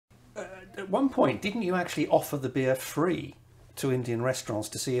at one point, didn't you actually offer the beer free to Indian restaurants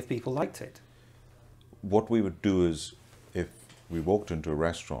to see if people liked it? What we would do is, if we walked into a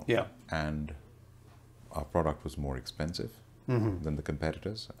restaurant Yeah. and our product was more expensive than the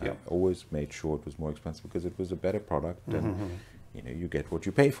competitors, Yeah. I always made sure it was more expensive because it was a better product and you get what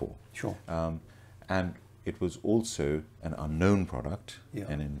you pay for. Sure. And it was also an unknown product, Yeah.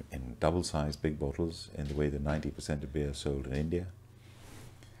 and in double-sized big bottles, in the way that 90% of beer is sold in India.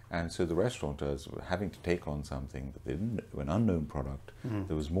 And so the restaurateurs were having to take on something that they didn't, an unknown product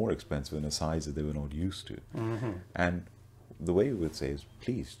that was more expensive in a size that they were not used to. And the way we would say is,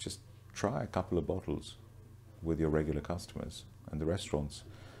 please just try a couple of bottles with your regular customers. And the restaurants,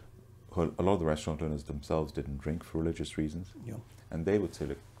 a lot of the restaurant owners themselves didn't drink for religious reasons. Yeah. And they would say,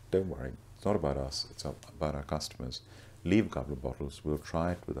 look, don't worry, it's not about us, it's about our customers. Leave a couple of bottles, we'll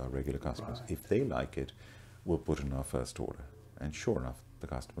try it with our regular customers. Right. If they like it, we'll put it in our first order. And sure enough, the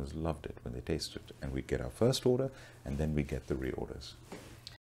customers loved it when they tasted it. And we get our first order, and then we get the reorders.